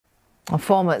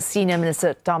Former Senior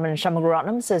Minister Tharman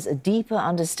Shanmugaratnam says a deeper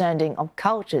understanding of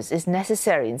cultures is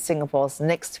necessary in Singapore's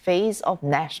next phase of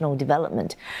national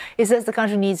development. He says the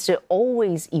country needs to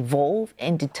always evolve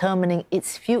in determining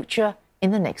its future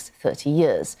in the next 30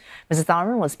 years. Mr.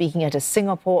 Tharman was speaking at a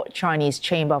Singapore Chinese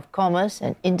Chamber of Commerce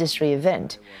and Industry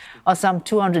event. Some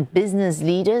 200 business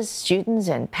leaders, students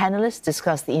and panelists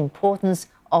discussed the importance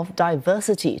of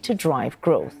diversity to drive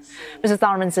growth. Mr.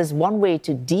 Tharman says one way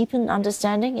to deepen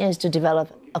understanding is to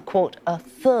develop a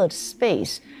third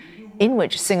space in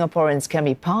which Singaporeans can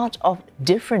be part of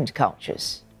different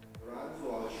cultures.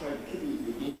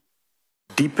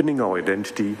 Deepening our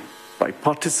identity by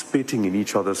participating in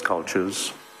each other's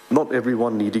cultures, not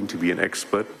everyone needing to be an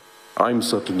expert. I'm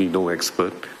certainly no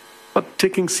expert, but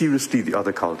taking seriously the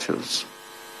other cultures.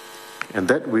 And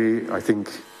that way, I think,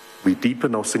 we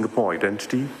deepen our Singapore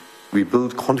identity, we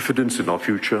build confidence in our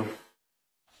future.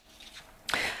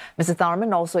 Mr.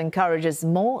 Tharman also encourages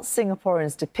more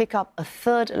Singaporeans to pick up a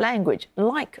third language,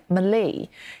 like Malay.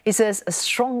 He says a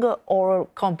stronger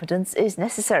oral competence is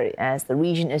necessary as the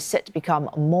region is set to become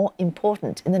more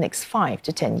important in the next 5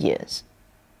 to 10 years.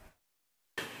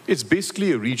 It's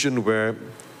basically a region where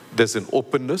there's an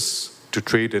openness to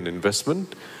trade and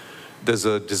investment, there's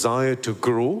a desire to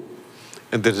grow,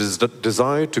 and there is the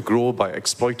desire to grow by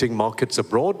exploiting markets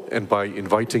abroad and by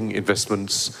inviting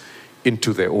investments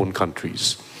into their own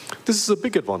countries. This is a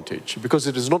big advantage because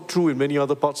it is not true in many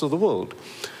other parts of the world.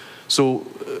 So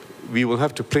we will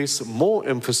have to place more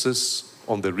emphasis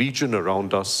on the region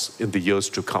around us in the years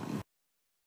to come.